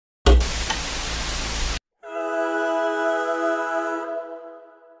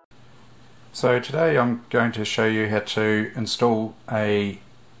So today I'm going to show you how to install a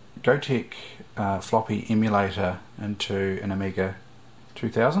Gotek Floppy emulator into an Amiga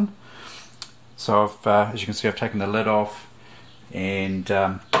 2000. So as you can see, I've taken the lid off and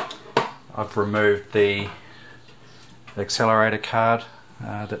I've removed the accelerator card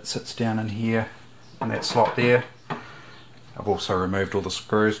that sits down in here in that slot there. I've also removed all the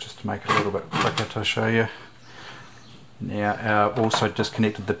screws just to make it a little bit quicker to show you. Now I've also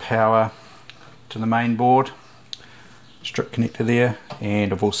disconnected the power to the main board, strip connector there,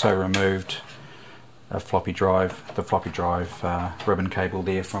 and I've also removed the floppy drive ribbon cable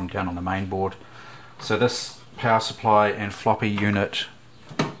there from down on the main board. So this power supply and floppy unit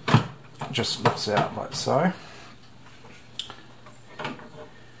just lifts out like so,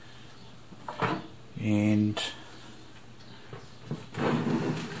 and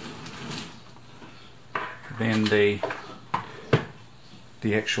then the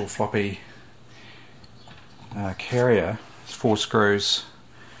actual floppy carrier, there's 4 screws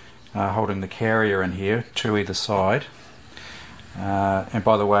holding the carrier in here, 2 either side, and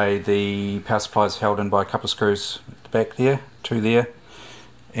by the way, the power supply is held in by a couple of screws at the back there, 2 there,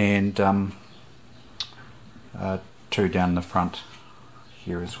 and 2 down the front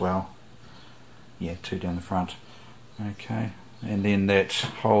here as well. Yeah, 2 down the front. Okay, and then that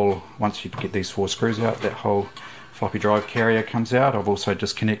whole, once you get these 4 screws out, that whole floppy drive carrier comes out. I've also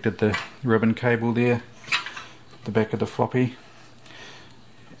disconnected the ribbon cable there, the back of the floppy,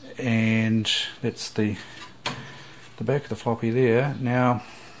 and that's the back of the floppy there. Now,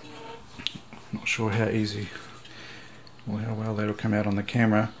 I'm not sure how easy or how well that'll come out on the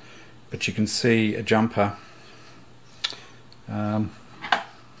camera, but you can see a jumper,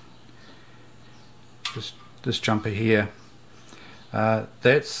 this jumper here.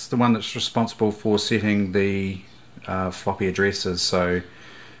 That's the one that's responsible for setting the floppy addresses, so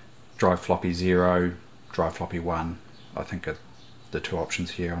drive floppy 0, drive floppy 1, I think are the 2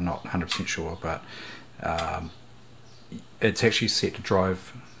 options here. I'm not 100% sure, but it's actually set to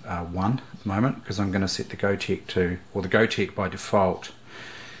drive 1 at the moment, because I'm going to set the Gotek to, or the Gotek by default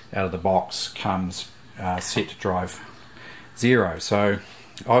out of the box comes set to drive 0. So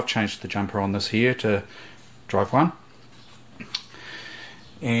I've changed the jumper on this here to drive 1.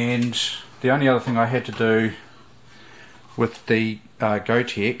 And the only other thing I had to do with the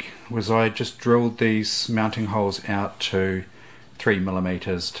Gotek was I just drilled these mounting holes out to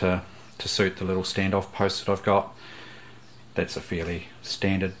 3mm to suit the little standoff post that I've got. That's a fairly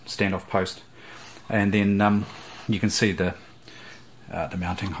standard standoff post, and then you can see the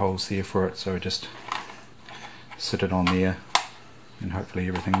mounting holes there for it, so I just sit it on there and hopefully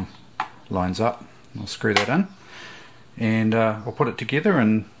everything lines up. I'll screw that in and I'll put it together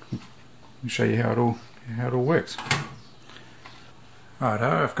and show you how it all works.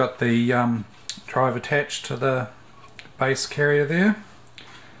 Righto, I've got the drive attached to the base carrier there,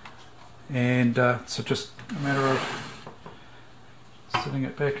 and so just a matter of sitting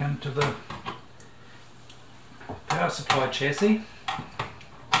it back into the power supply chassis.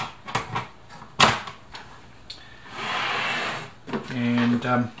 And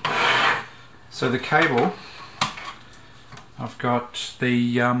so the cable, I've got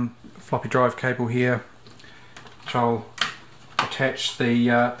the floppy drive cable here, which I'll attach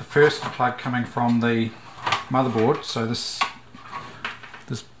the first plug coming from the motherboard. So this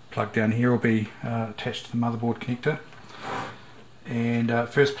plug down here will be attached to the motherboard connector, and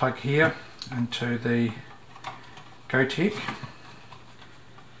first plug here into the Gotek,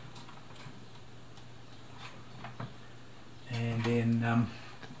 and then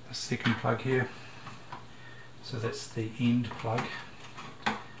the second plug here, so that's the end plug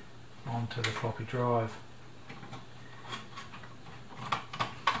onto the floppy drive.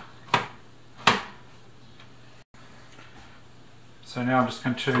 So now I'm just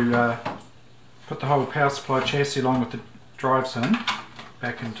going to put the whole power supply chassis along with the drives in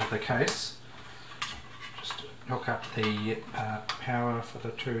back into the case. Just hook up the power for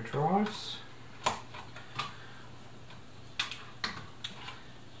the 2 drives,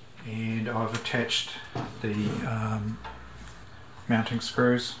 and I've attached the mounting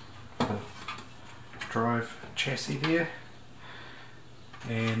screws for the drive chassis there,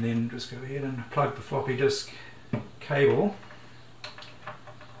 and then just go ahead and plug the floppy disk cable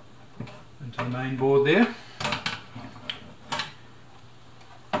into the main board there.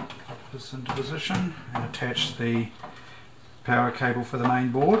 Put this into position and attach the power cable for the main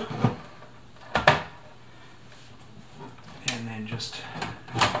board, and then just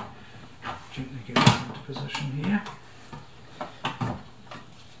gently get this into position here.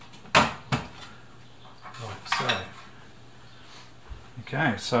 Right, so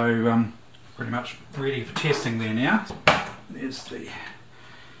okay, so pretty much ready for testing there now. There's the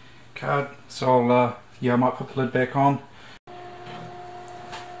card, so I'll, yeah, I might put the lid back on.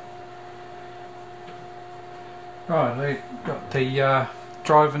 Right, I've got the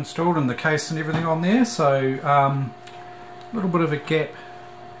drive installed and the case and everything on there, so a little bit of a gap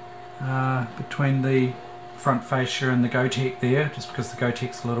between the front fascia and the Gotek there, just because the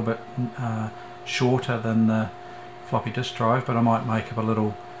Gotek's a little bit shorter than the floppy disk drive, but I might make up a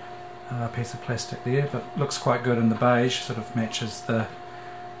little piece of plastic there, but looks quite good in the beige, sort of matches the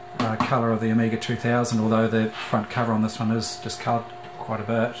colour of the Amiga 2000, although the front cover on this one is discoloured quite a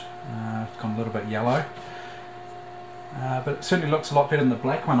bit. It's gone a little bit yellow, but it certainly looks a lot better than the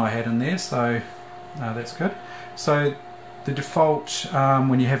black one I had in there, so that's good. So the default,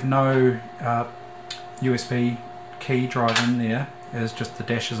 when you have no USB key drive in there, is just the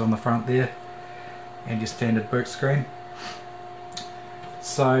dashes on the front there and your standard boot screen.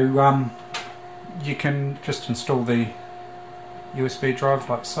 So you can just install the USB drive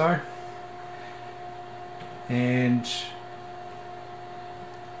like so, and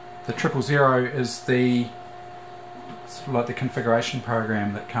the 000 is the sort of like the configuration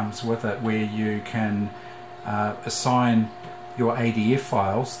program that comes with it, where you can assign your ADF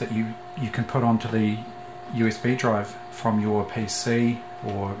files that you can put onto the USB drive from your PC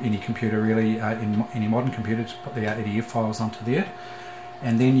or any computer really, in any modern computer, to put the ADF files onto there.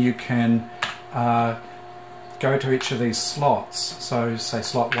 And then you can go to each of these slots. So say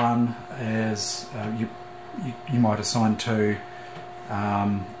slot 1 is you might assign to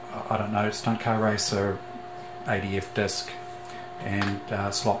I don't know, Stunt Car Racer ADF disk, and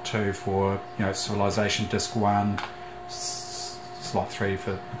slot 2 for, you know, Civilization disk 1, slot 3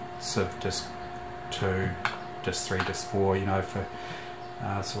 for Civ disk 2, disk 3, disk 4, you know, for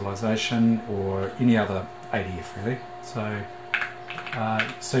Civilization, or any other ADF really.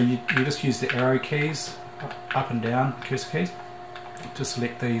 So you just use the arrow keys, up and down, cursor keys, to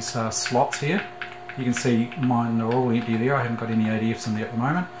select these slots here. You can see mine are all empty there, I haven't got any ADFs in there at the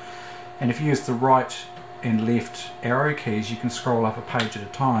moment. And if you use the right and left arrow keys, you can scroll up a page at a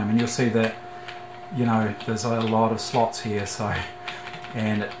time, and you'll see that, you know, there's a lot of slots here, so,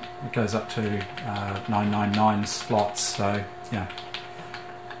 and it goes up to 999 slots, so yeah,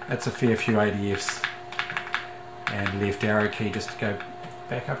 that's a fair few ADFs. And left arrow key just to go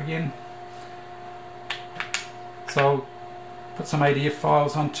back up again. So I'll put some ADF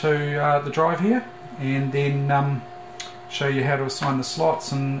files onto the drive here, and then show you how to assign the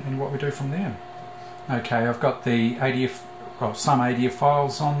slots and what we do from there. Okay, I've got the ADF, well, some ADF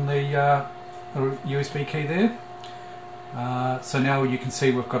files on the USB key there. So now you can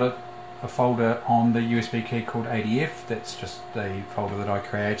see we've got a folder on the USB key called ADF. That's just the folder that I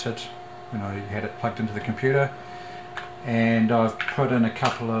created when I had it plugged into the computer. And I've put in a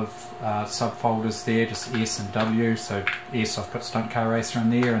couple of subfolders there, just S and W. So S, I've put Stunt Car Racer in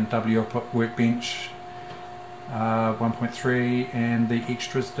there, and W I've put Workbench 1.3 and the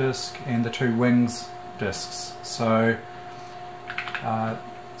extras disc and the 2 wings discs. So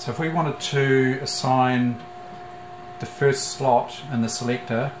if we wanted to assign the first slot in the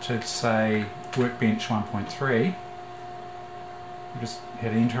selector to say Workbench 1.3, we just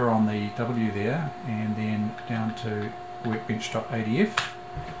hit enter on the W there, and then down to workbench.adf,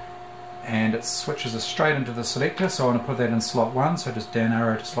 and it switches us straight into the selector. So I want to put that in slot 1, so just down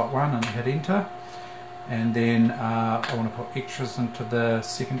arrow to slot 1 and hit enter. And then I want to put extras into the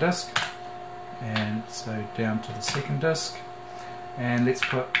second disc, and so down to the second disc, and let's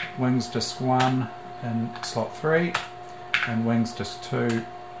put wings disc 1 in slot 3 and wings disc 2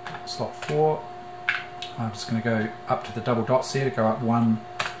 slot 4. I'm just going to go up to the double dots there to go up one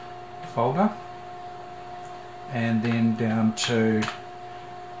folder, and then down to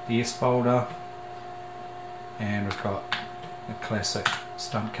the S folder, and we've got the classic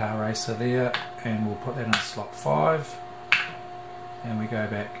Stunt Car Racer there, and we'll put that in slot 5, and we go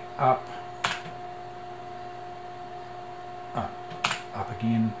back up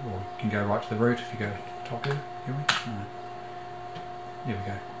again, or you can go right to the root if you go to the top here. There we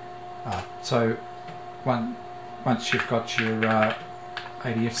go. So once you've got your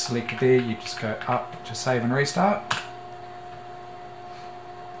ADF selected there, you just go up to save and restart,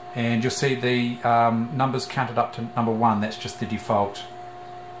 and you'll see the numbers counted up to number 1. That's just the default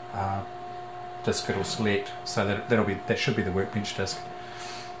disk it'll select, so that should be the Workbench disk.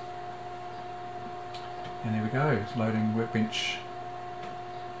 And there we go, it's loading Workbench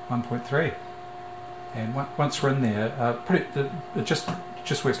 1.3. And once we're in there, it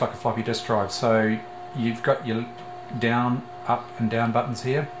just works like a floppy disk drive. So you've got your down, up and down buttons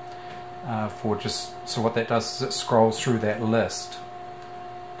here so what that does is it scrolls through that list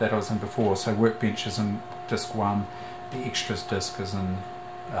that I was in before. So Workbench is in disk 1, the extras disk is in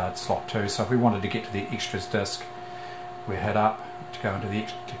slot 2. So if we wanted to get to the extras disk, we head up to go into the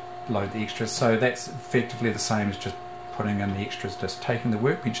to load the extras. So that's effectively the same as just putting in the extras disk, taking the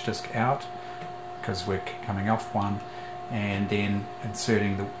Workbench disk out because we're coming off one, and then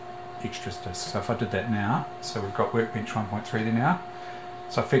inserting the extras disk. So if I did that now, so we've got Workbench 1.3 there now.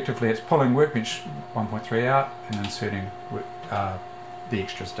 So effectively it's pulling Workbench 1.3 out and inserting the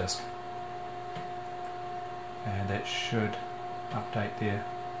extras disk. And that should update there.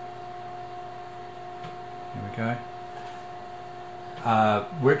 There we go.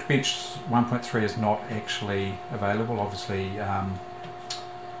 Workbench 1.3 is not actually available. Obviously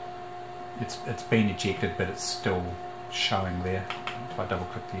it's been ejected, but it's still showing there. If I double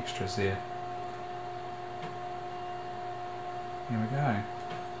click the extras there. Here we go.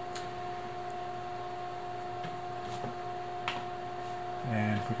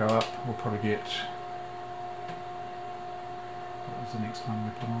 And if we go up, we'll probably get, what was the next one we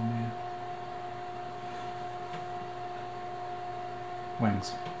put on there?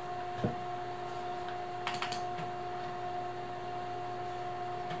 Wings.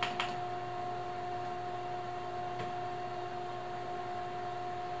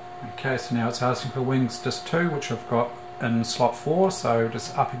 Okay, so now it's asking for Wings Disk 2, which I've got in slot 4, so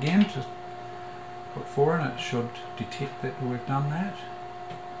just up again, just put 4 in, it should detect that we've done that.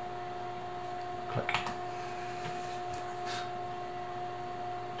 Click.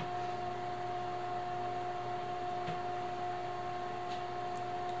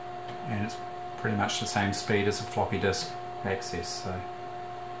 And it's pretty much the same speed as a floppy disk access, so there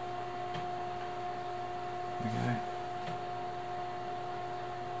we go.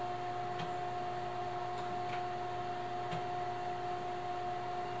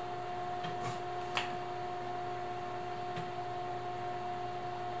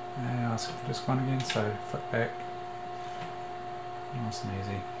 Ask for disk 1 again, so flick back. Nice and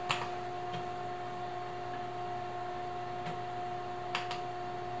easy.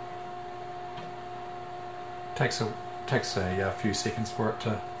 Takes a few seconds for it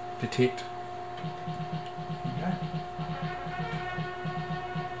to detect. Okay.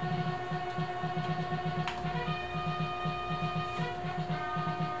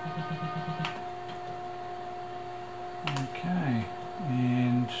 Okay,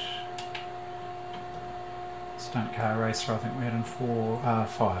 and stunt car racer, I think we had in 5.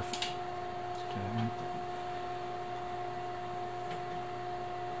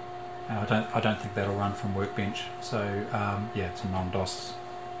 I don't think that'll run from Workbench. So yeah, it's a non-DOS.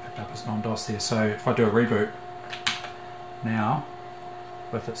 Picked up as non-DOS there. So if I do a reboot now,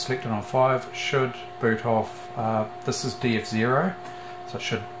 with it selected on 5, it should boot off. This is DF0, so it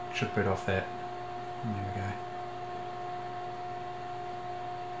should boot off that. And there we go.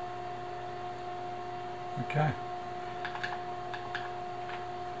 Okay.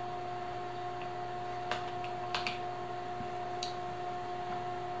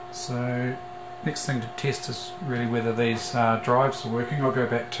 So next thing to test is really whether these drives are working. I'll go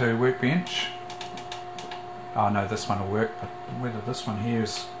back to Workbench. Oh no, this one will work, but whether this one here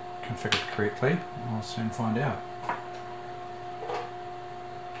is configured correctly, I'll soon find out.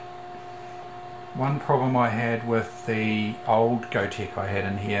 One problem I had with the old Gotek I had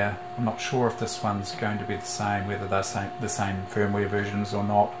in here, I'm not sure if this one's going to be the same, whether they're the same firmware versions or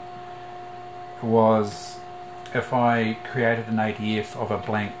not, was if I created an ADF of a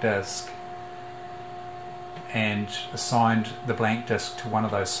blank disk and assigned the blank disk to one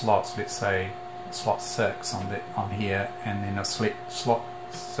of those slots, let's say slot 6 on here, and then I select slot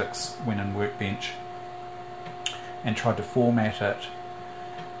 6 when in Workbench and tried to format it,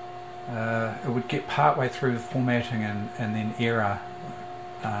 it would get part way through the formatting and then error.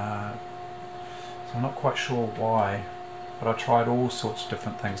 So I'm not quite sure why, but I tried all sorts of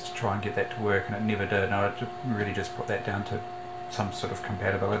different things to try and get that to work, and it never did. And I really just put that down to some sort of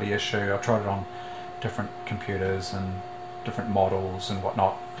compatibility issue. I tried it on different computers and different models and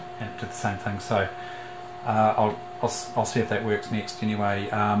whatnot, and it did the same thing. So I'll see if that works next anyway.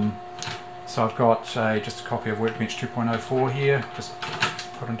 So I've got just a copy of Workbench 2.04 here. Just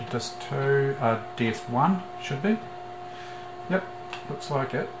put into disk 2, DF1 should be. Yep, looks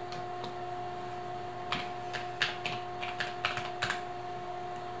like it.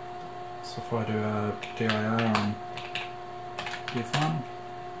 So if I do a dir on DF1,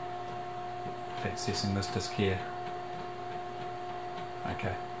 accessing this disk here.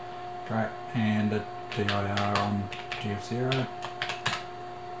 Okay, great, and a dir on DF0,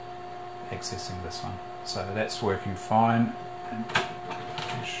 accessing this one. So that's working fine, and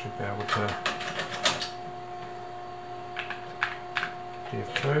you should be able to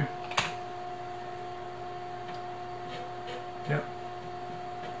DF2. Yep.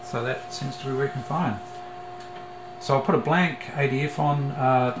 So that seems to be working fine. So I'll put a blank ADF on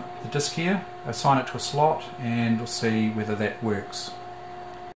the disk here, assign it to a slot, and we'll see whether that works.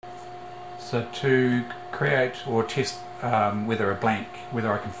 So to create or test whether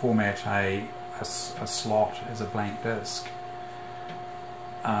I can format a slot as a blank disk,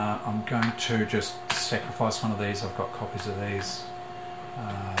 I'm going to just sacrifice one of these. I've got copies of these.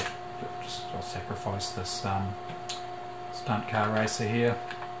 I'll sacrifice this stunt car racer here.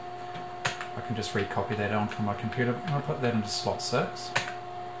 I can just recopy that onto my computer. I'll put that into slot 6.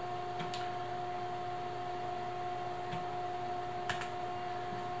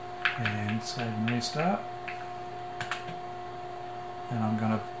 And save and restart. And I'm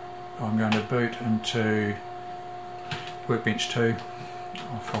going to boot into Workbench 2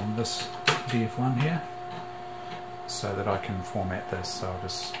 from this DF1 here, so that I can format this. So I'll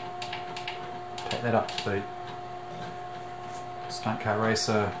just take that up to the Stunt Car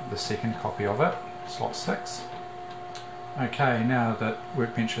Racer, the second copy of it, slot 6. Okay, now that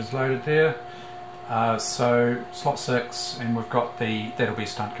Workbench is loaded there, so slot 6, and we've got that'll be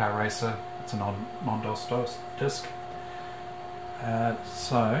Stunt Car Racer. It's a non-DOS disk.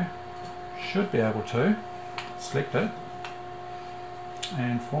 So should be able to select it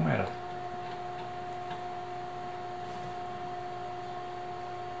and format it.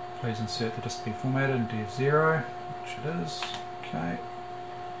 Please insert the disk to be formatted in DF0, which it is. Okay,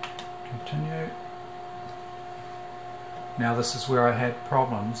 continue. Now this is where I had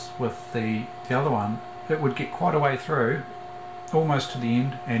problems with the other one. It would get quite a way through, almost to the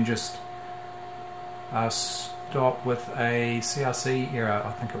end, and just stop with a CRC error,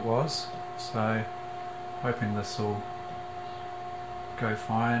 I think it was. So hoping this will go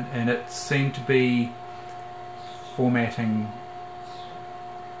fine. And it seemed to be formatting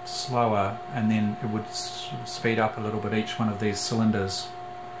slower, and then it would speed up a little bit. Each one of these cylinders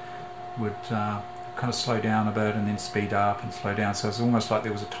would kind of slow down a bit and then speed up and slow down, so it's almost like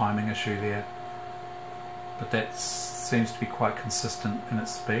there was a timing issue there, but that seems to be quite consistent in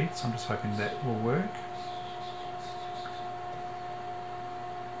its speed, so I'm just hoping that will work.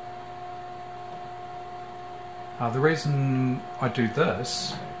 The reason I do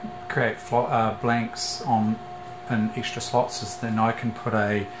this, create blanks on in extra slots, is then I can put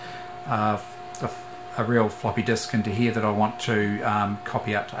a real floppy disk into here that I want to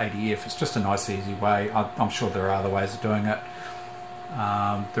copy out to ADF. It's just a nice easy way. I'm sure there are other ways of doing it.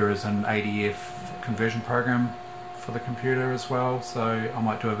 There is an ADF conversion program for the computer as well, so I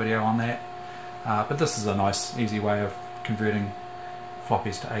might do a video on that. But this is a nice easy way of converting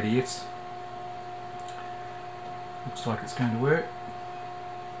floppies to ADFs. Looks like it's going to work.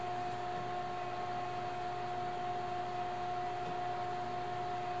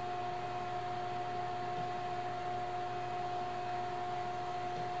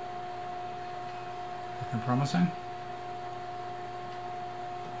 Looking promising.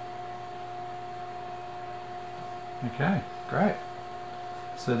 Okay, great.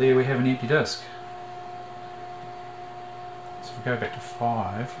 So there we have an empty disk. So if we go back to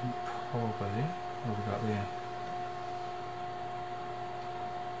 5, probably, what have we got there?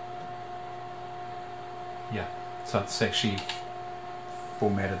 Yeah, so it's actually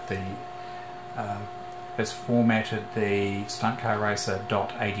formatted the Stunt Car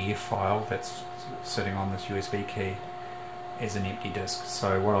Racer.adf file that's sitting on this USB key as an empty disk.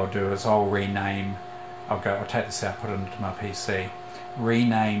 So what I'll do is I'll rename, I'll take this out, put it into my PC,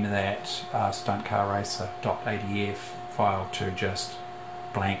 rename that Stunt Car Racer.adf file to just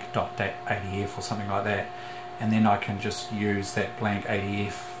blank.adf or something like that, and then I can just use that blank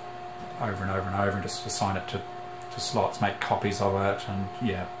ADF over and over and over and just assign it to slots, make copies of it, and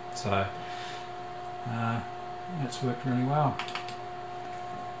yeah, so it's worked really well.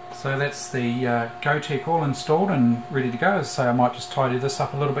 So that's the Gotek all installed and ready to go. So I might just tidy this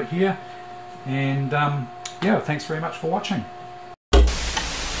up a little bit here, and yeah, thanks very much for watching.